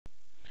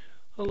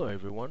Hello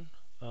everyone.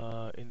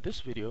 In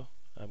this video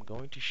I'm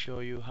going to show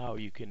you how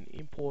you can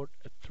import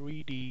a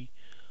 3D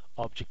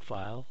object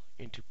file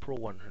into Pro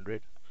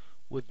 100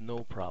 with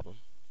no problem.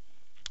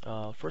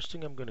 First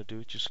thing I'm going to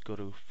do is just go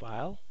to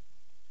File,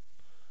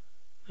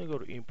 then go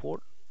to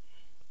Import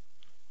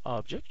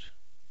Object,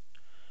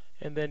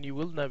 and then you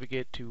will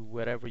navigate to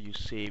wherever you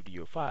saved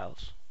your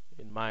files.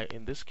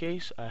 In this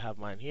case I have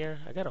mine here.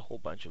 I got a whole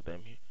bunch of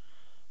them here.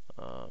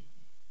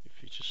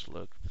 If you just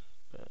look,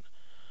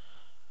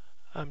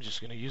 I'm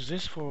just going to use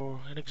this for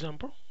an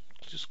example.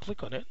 Just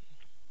click on it.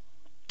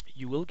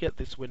 You will get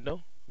this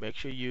window. Make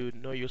sure you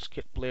know your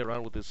play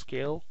around with the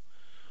scale,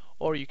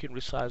 or you can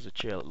resize the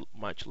scale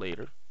much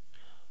later.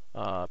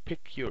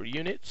 Pick your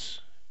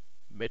units,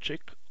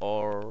 metric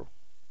or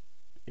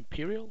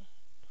imperial.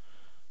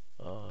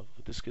 For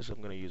this case I'm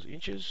going to use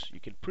inches.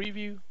 You can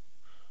preview,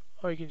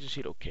 or you can just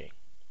hit OK.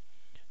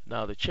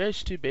 Now the chair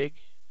is too big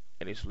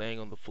and it's laying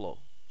on the floor,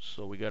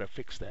 so we got to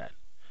fix that.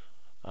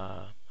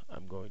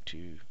 I'm going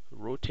to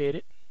rotate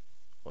it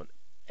on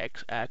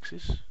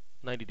x-axis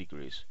 90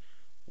 degrees.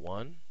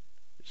 One,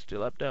 it's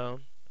still up,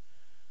 down.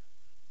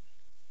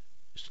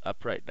 It's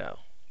up right now.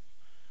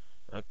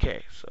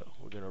 Okay, so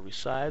we're going to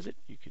resize it.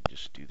 You can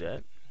just do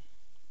that.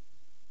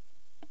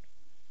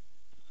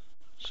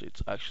 So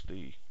it's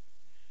actually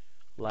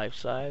life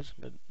size.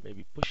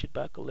 Maybe push it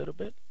back a little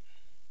bit.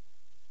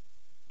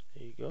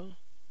 There you go.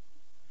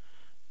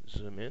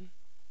 Zoom in.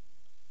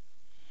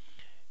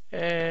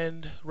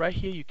 And right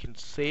here you can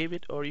save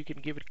it, or you can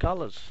give it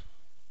colors.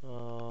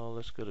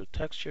 Let's go to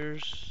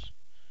textures,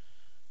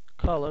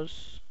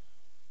 colors,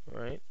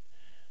 right?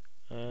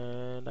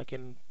 And I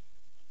can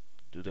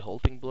do the whole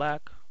thing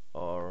black,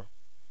 or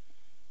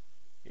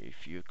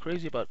if you're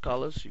crazy about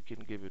colors, you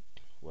can give it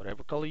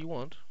whatever color you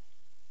want.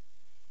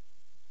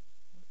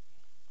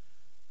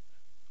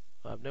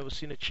 I've never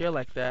seen a chair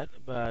like that,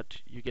 but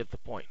you get the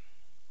point,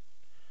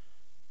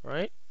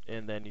 right?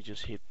 And then you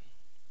just hit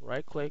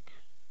right click,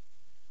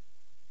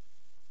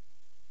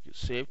 you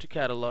save to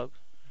catalog.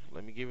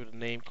 Let me give it a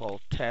name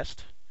called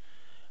test.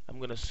 I'm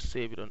gonna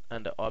save it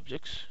under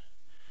objects,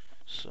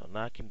 so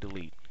now I can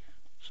delete.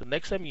 So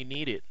next time you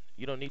need it,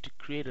 you don't need to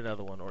create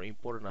another one or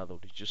import another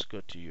one. You just go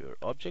to your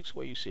objects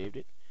where you saved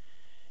it,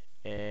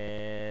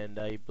 and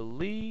I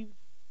believe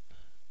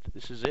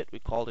this is it. We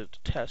called it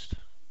test.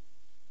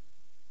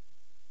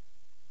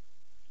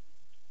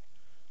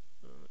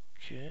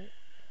 Okay,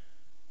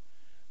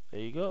 there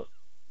you go.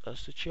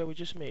 That's the chair we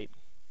just made.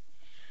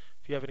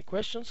 If you have any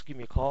questions, give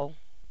me a call.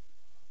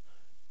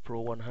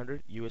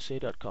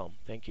 pro100usa.com.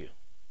 Thank you.